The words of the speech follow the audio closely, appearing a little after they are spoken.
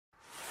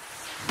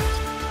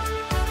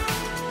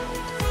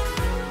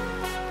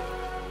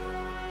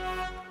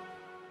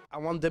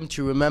want them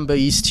to remember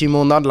East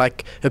Timor not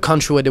like a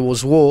country where there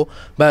was war,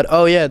 but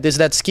oh yeah, there's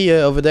that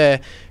skier over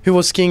there who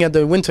was skiing at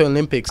the Winter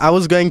Olympics. I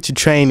was going to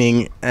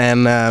training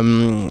and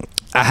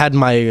I had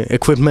my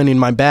equipment in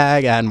my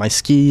bag, I had my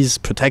skis,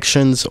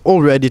 protections,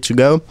 all ready to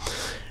go.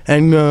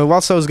 And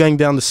whilst I was going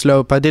down the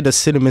slope, I did a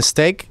silly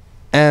mistake,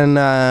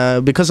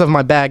 and because of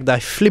my bag, I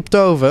flipped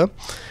over,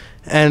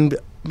 and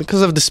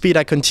because of the speed,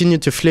 I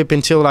continued to flip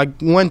until I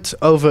went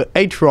over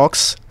 8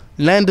 rocks,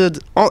 landed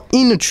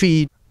in a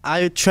tree.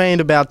 I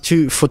trained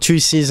for 2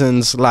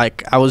 seasons.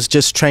 Like, I was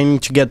just training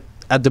to get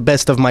at the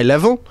best of my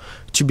level,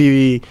 to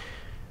be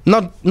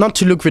not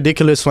to look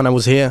ridiculous when I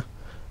was here.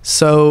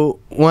 So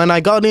when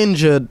I got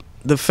injured,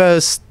 the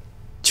first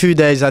 2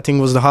 days I think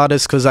was the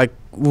hardest because I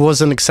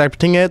wasn't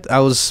accepting it. I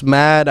was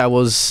mad, I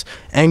was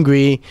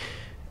angry,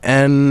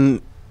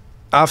 and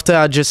after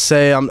I just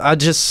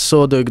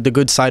saw the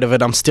good side of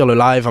it. I'm still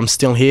alive, I'm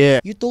still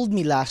here. You told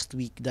me last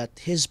week that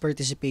by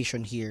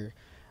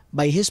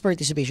his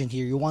participation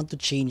here, you want to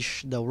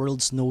change the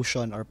world's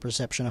notion or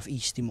perception of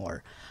East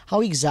Timor.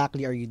 How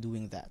exactly are you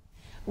doing that?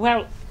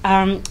 Well,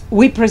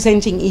 we're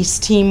presenting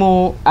East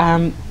Timor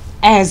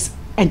as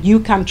a new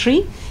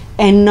country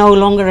and no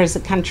longer as a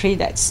country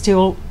that's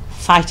still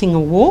fighting a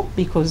war,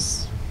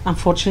 because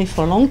unfortunately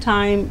for a long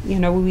time,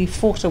 we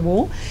fought a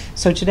war.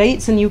 So today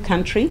it's a new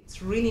country.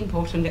 It's really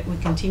important that we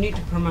continue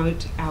to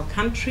promote our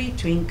country,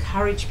 to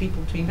encourage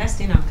people to invest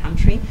in our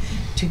country,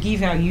 to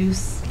give our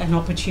youth an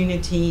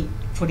opportunity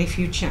for their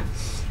future.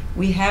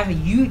 We have a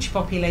huge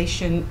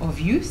population of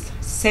youth.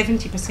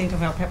 70%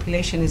 of our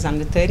population is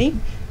under 30,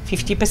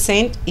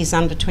 50% is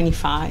under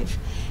 25.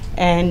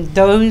 And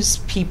those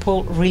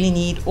people really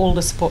need all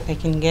the support they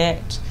can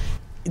get.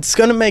 It's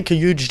going to make a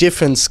huge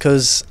difference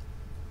because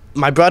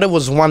my brother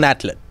was one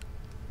athlete,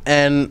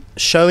 and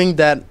showing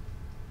that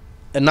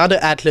another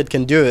athlete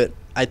can do it,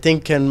 I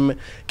think can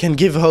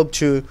give hope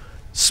to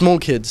small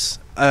kids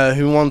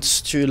who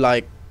wants to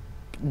like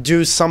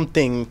do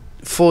something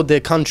for their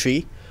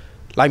country,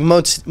 like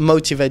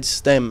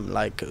motivates them.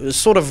 Like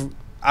sort of,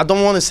 I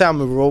don't want to say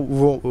I'm a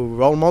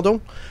role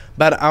model,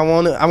 but I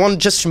want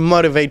just to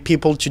motivate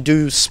people to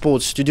do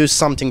sports, to do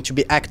something, to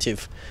be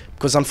active,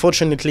 because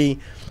unfortunately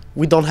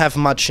we don't have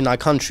much in our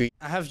country.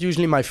 I have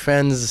usually my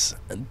friends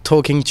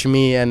talking to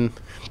me and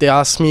they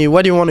ask me,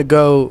 where do you want to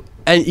go?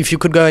 And if you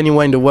could go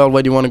anywhere in the world,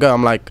 where do you want to go?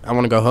 I'm like, I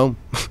want to go home.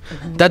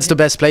 That's the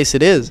best place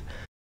it is.